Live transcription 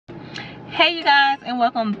Hey you guys, and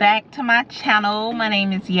welcome back to my channel. My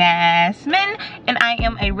name is Yasmin and I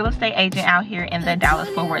am a real estate agent out here in the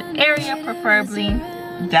Dallas-Fort Worth area, preferably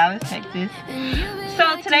Dallas, Texas.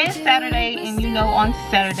 So today is Saturday, and you know on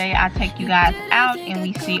Saturday I take you guys out and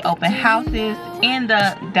we see open houses in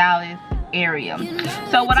the Dallas area.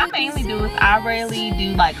 So what I mainly do is I rarely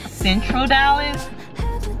do like central Dallas.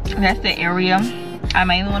 That's the area I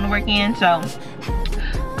mainly want to work in. So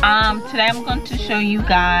today I'm going to show you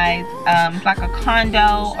guys like a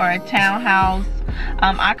condo or a townhouse.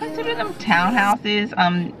 I consider them townhouses.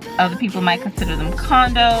 Other people might consider them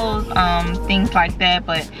condos, things like that,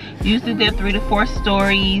 but usually they're 3 to 4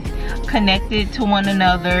 stories connected to one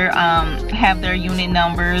another, have their unit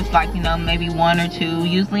numbers, like, you know, maybe 1 or 2.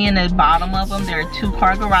 Usually in the bottom of them there are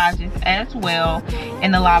 2-car garages as well,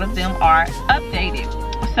 and a lot of them are updated.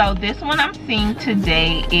 So this one I'm seeing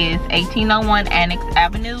today is 1801 Annex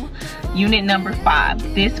Avenue, unit number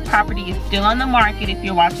 5. This property is still on the market if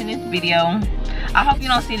you're watching this video. I hope you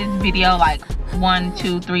don't see this video like 1,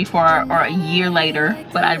 2, 3, 4 or a year later,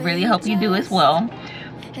 but I really hope you do as well.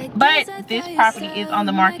 But this property is on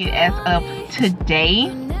the market as of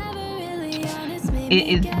today. It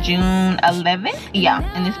is June 11th, yeah,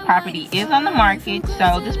 and this property is on the market.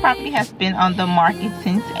 So this property has been on the market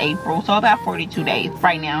since April, so about 42 days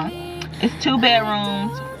right now. It's 2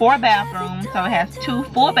 bedrooms, 4 bathrooms, so it has 2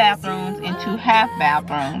 full bathrooms and 2 half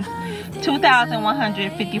bathrooms,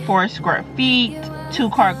 2,154 square feet,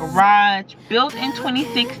 2-car garage, built in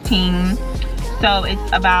 2016, so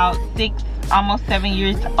it's about 6, almost 7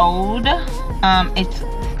 years old. Its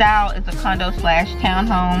style is a condo slash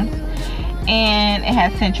townhome, and it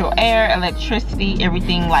has central air, electricity,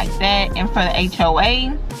 everything like that. And for the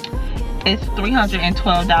HOA, it's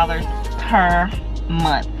 $312 per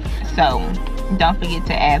month. So don't forget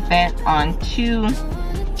to add that onto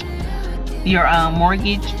your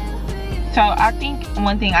mortgage. So I think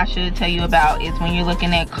one thing I should tell you about is when you're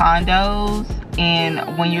looking at condos and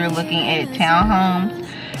when you're looking at townhomes,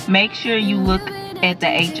 make sure you look at the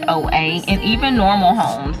HOA and even normal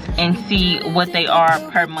homes and see what they are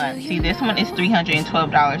per month. See, this one is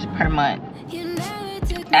 $312 per month.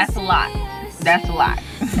 That's a lot. That's a lot.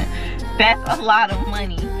 That's a lot of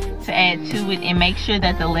money to add to it, and make sure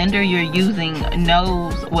that the lender you're using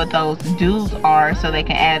knows what those dues are so they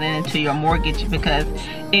can add it into your mortgage, because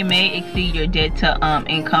it may exceed your debt to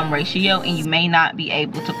income ratio and you may not be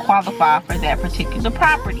able to qualify for that particular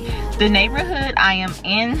property. The neighborhood I am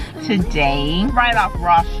in today, right off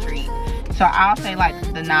Ross Street, so I'll say like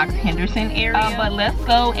the Knox Henderson area. But let's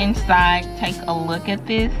go inside, take a look at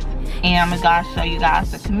this, and I'm gonna show you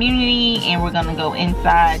guys the community, and we're gonna go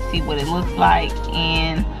inside, see what it looks like,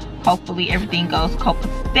 and hopefully everything goes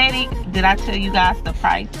copacetic. Did I tell you guys the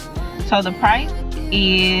price? So the price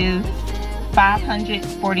is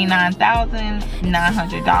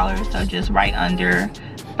 $549,900, so just right under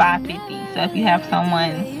 $550. So if you have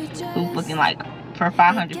someone who's looking like for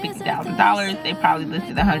 $550,000, they probably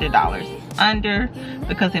listed $100 under,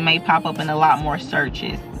 because it may pop up in a lot more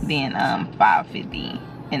searches than $550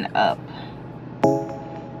 and up.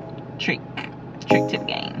 Trick to the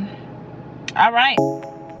game. All right,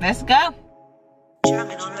 let's go.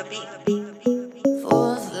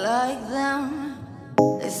 Fools like them,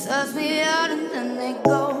 they suss me out and then they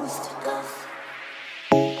ghost.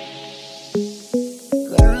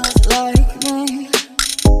 Girls like me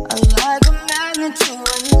are like a magnet to a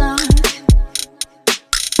knot.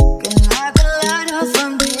 Can like a lighter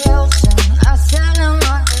from the ocean. I send them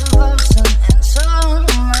my devotion and so on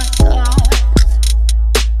my thoughts.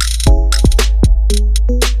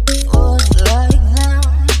 Fools like them,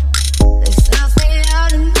 they suss me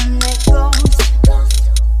out and then they ghost.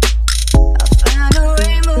 I find a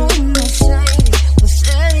rainbow in the shade.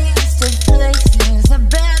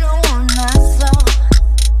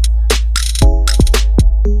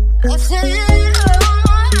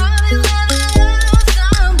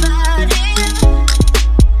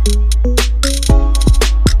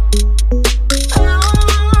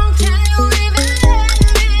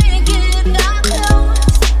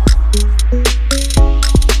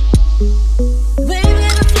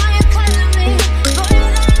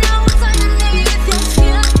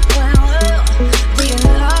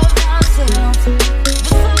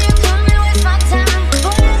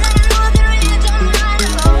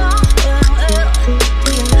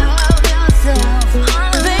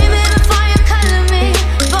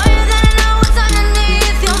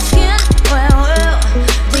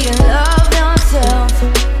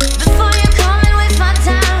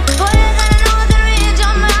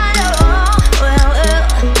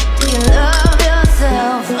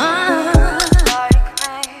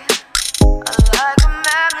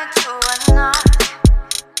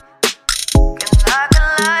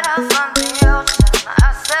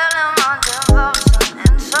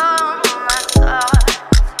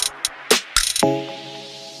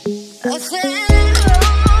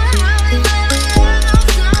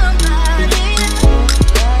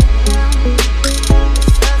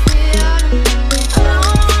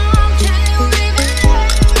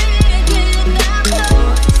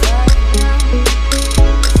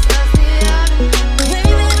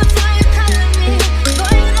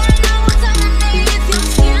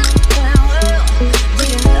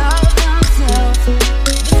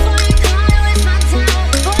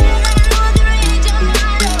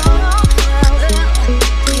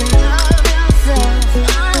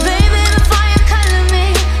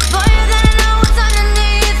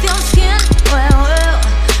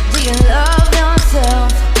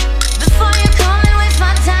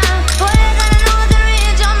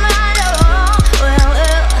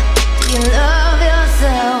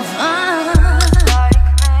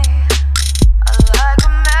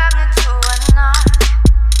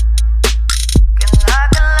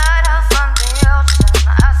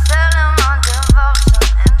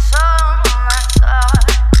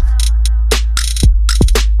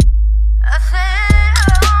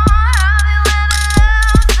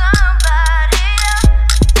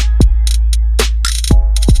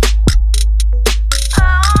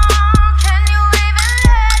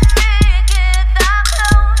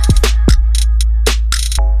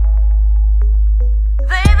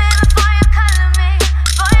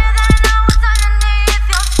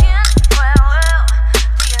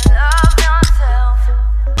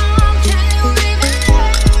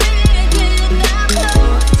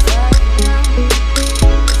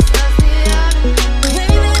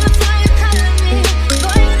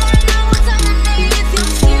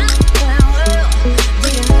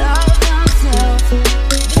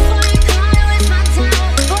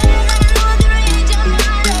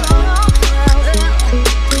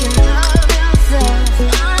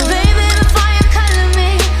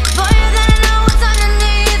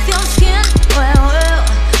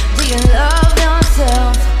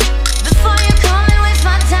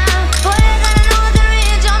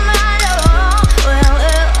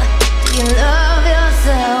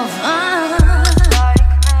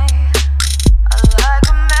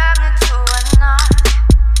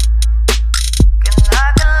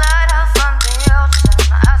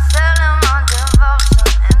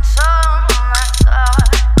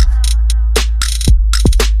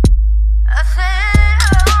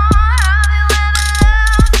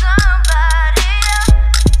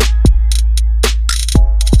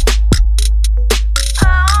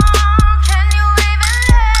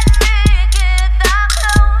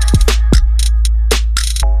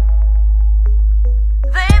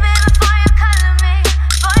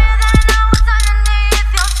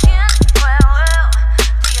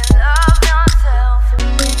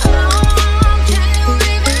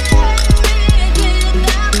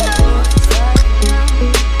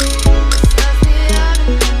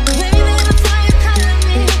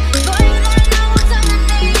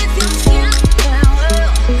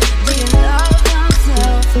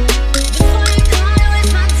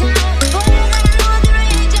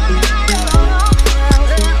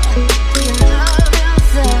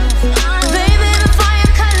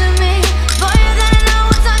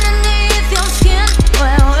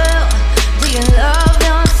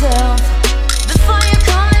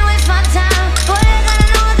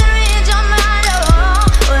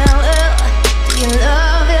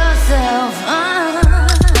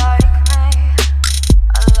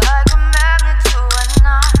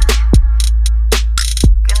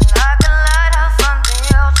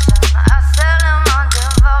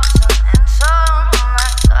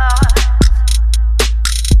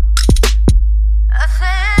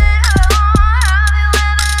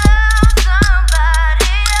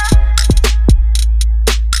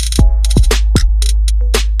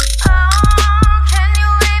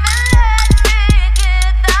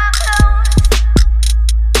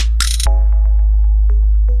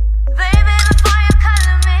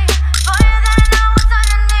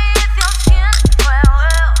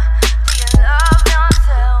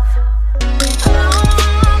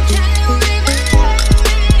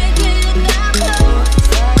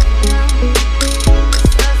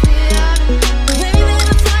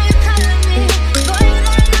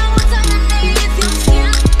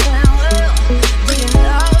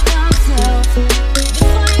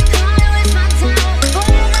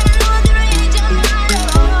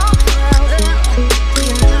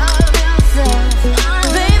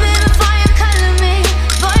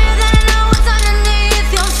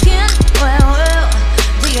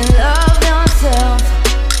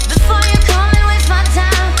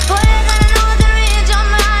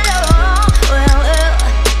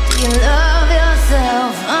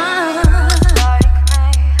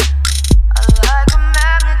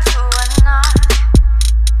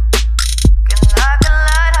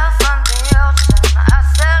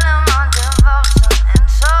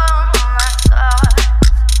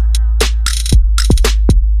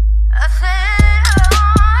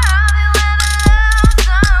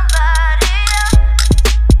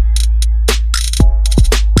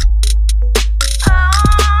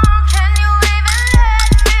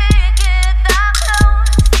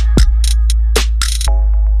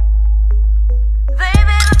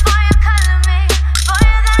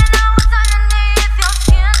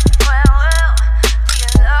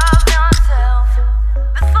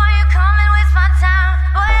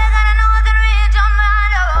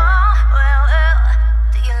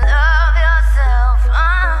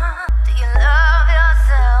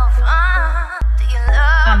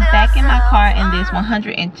 car in this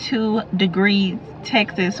 102 degree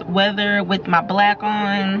Texas weather with my black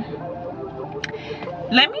on.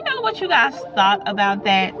 Let me know what you guys thought about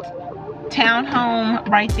that townhome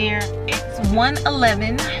right there. It's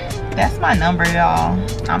 111. That's my number, y'all.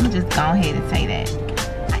 I'm gonna just go ahead and say that.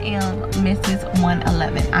 I am Mrs.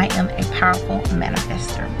 111. I am a powerful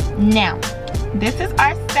manifester. Now, this is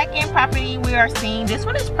our second property we are seeing. This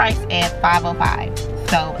one is priced at $505.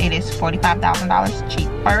 So it is $45,000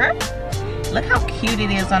 cheaper. Look how cute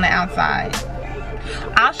it is on the outside.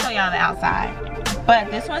 I'll show y'all the outside.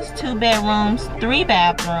 But this one's 2 bedrooms, 3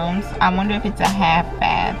 bathrooms. I wonder if it's a half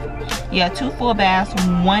bath. Yeah, 2 full baths,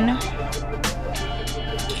 one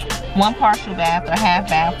partial bath or half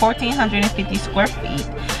bath, 1,450 square feet.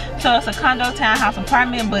 So it's a condo, townhouse,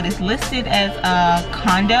 apartment, but it's listed as a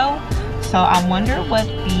condo. So I wonder what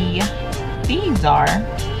the fees are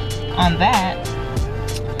on that.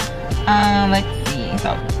 Let's see.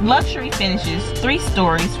 So luxury finishes, 3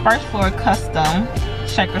 stories, first floor custom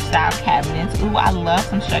shaker style cabinets. Ooh, I love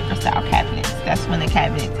some shaker style cabinets. That's when the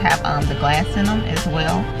cabinets have the glass in them as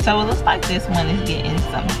well. So it looks like this one is getting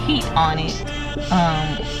some heat on it.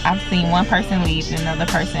 I've seen one person leave and another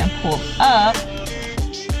person pull up.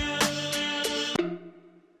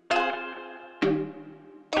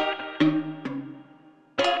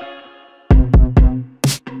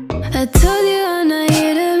 I told you I'm not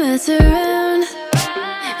here to mess around,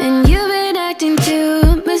 and you've been acting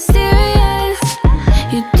too mysterious.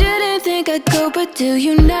 You didn't think I'd go, but do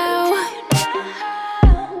you now?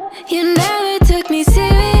 You never took me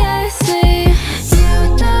seriously.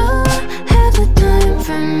 You don't have the time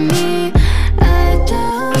for me. I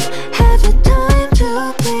don't have the time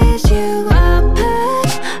to please you. I'll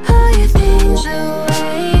pack all your things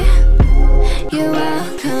away. You're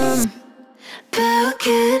welcome.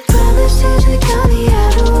 Broken promises that got me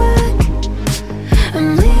out of work.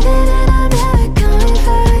 I'm leaving and I'm never coming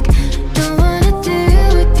back. Don't wanna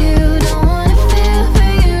deal with you, don't wanna feel for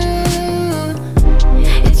you.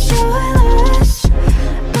 It's your loss.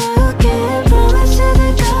 Broken promises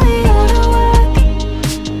that got me out of work.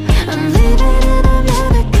 I'm leaving and I'm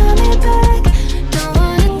never coming back. Don't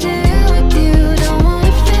wanna deal with you, don't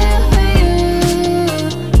wanna feel for you.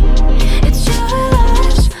 It's your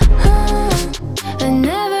loss. I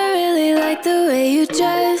never really liked the way you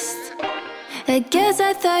dressed. I guess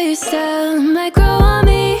I thought your style might grow on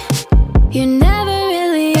me. You're never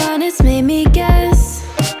really honest, made me guess.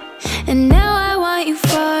 And now I want you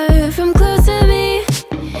far from close to me.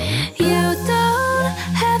 You don't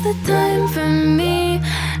have the time for me.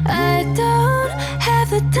 I don't have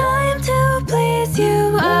the time to please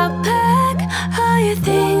you. I'll pack all your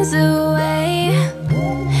things away.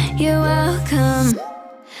 You're welcome.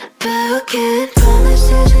 Broken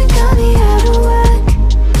promises that got me out of work.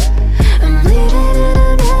 I'm leaving and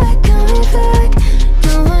I'm never coming back.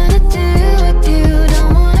 Don't wanna deal with you,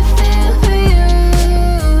 don't wanna feel for you.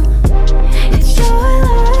 It's your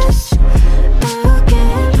loss.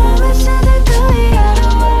 Broken promises that got me out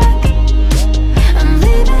of work. I'm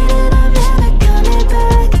leaving and I'm never coming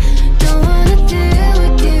back. Don't wanna deal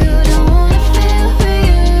with you, don't wanna feel for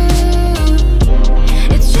you.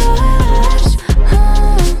 It's your loss.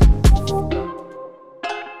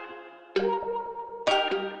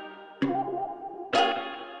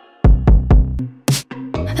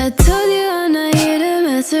 I told you I'm not here to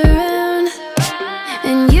mess around,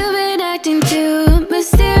 and you've been acting too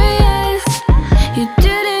mysterious. You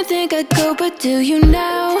didn't think I'd go, but do you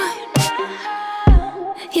now?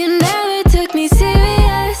 You never took me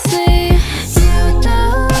seriously. You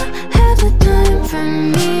don't have the time for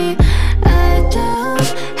me. I don't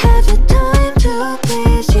have the time to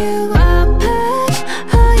please you. I'll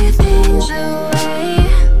pack all your things away.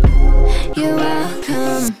 You're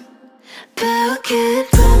welcome. Broken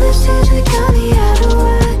promises that got me out of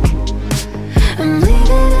work. I'm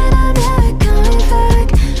leaving and I'm never coming back.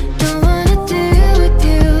 Don't wanna deal with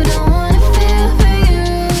you, don't wanna feel for you.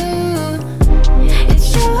 It's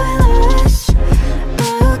your loss.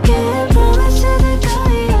 Broken promises that got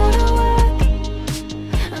me out of work.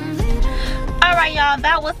 I'm leaving. Alright, y'all,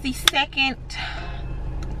 that was the second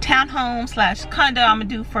townhome slash condo I'm gonna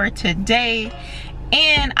do for today.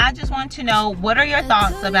 And I just want to know, what are your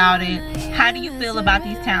thoughts about it? How do you feel about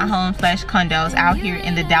these townhomes slash condos out here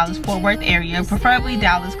in the Dallas-Fort Worth area? Preferably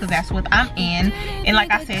Dallas, because that's what I'm in. And like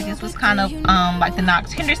I said, this was kind of like the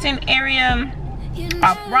Knox-Henderson area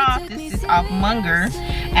off Ross. This is off Munger.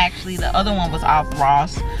 Actually, the other one was off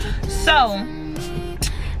Ross. So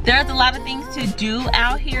there's a lot of things to do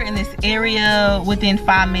out here in this area. Within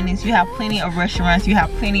 5 minutes, you have plenty of restaurants, you have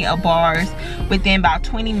plenty of bars. Within about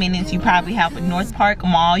 20 minutes, you probably have a North Park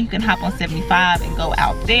Mall. You can hop on 75 and go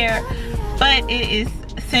out there. but it is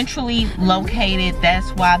centrally located. That's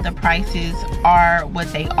why the prices are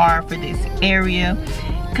what they are for this area,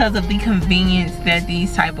 because of the convenience that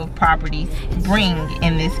these type of properties bring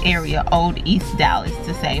in this area, Old East Dallas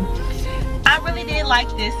to say. I really did like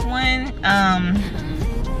this one.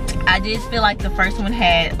 I did feel like the first one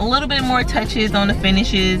had a little bit more touches on the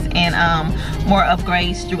finishes and more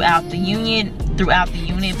upgrades throughout the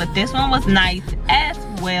unit, but this one was nice as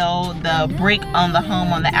well. The brick on the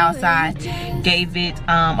home on the outside gave it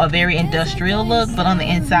a very industrial look, but on the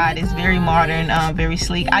inside it's very modern, very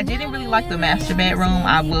sleek. I didn't really like the master bedroom,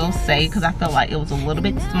 I will say, because I felt like it was a little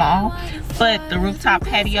bit small, but the rooftop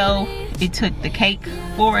patio, it took the cake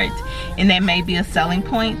for it, and that may be a selling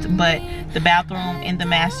point. But the bathroom in the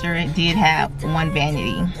master did have one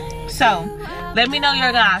vanity. So let me know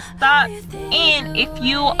your guys' thoughts, and if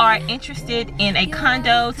you are interested in a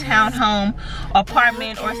condo, townhome,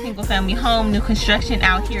 apartment, or single family home, new construction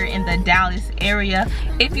out here in the Dallas area,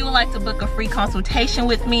 if you would like to book a free consultation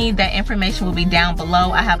with me, that information will be down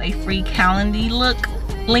below. I have a free Calendly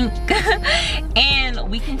link and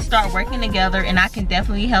we can start working together, and I can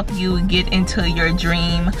definitely help you get into your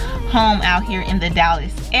dream home out here in the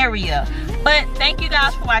Dallas area. But thank you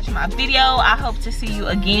guys for watching my video. I hope to see you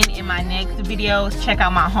again in my next videos. Check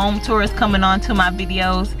out my home tours coming on to my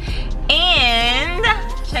videos, and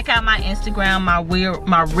check out my Instagram.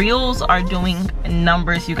 My reels are doing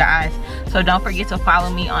numbers, you guys, so don't forget to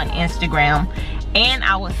follow me on Instagram, and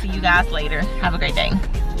I will see you guys later. Have a great day.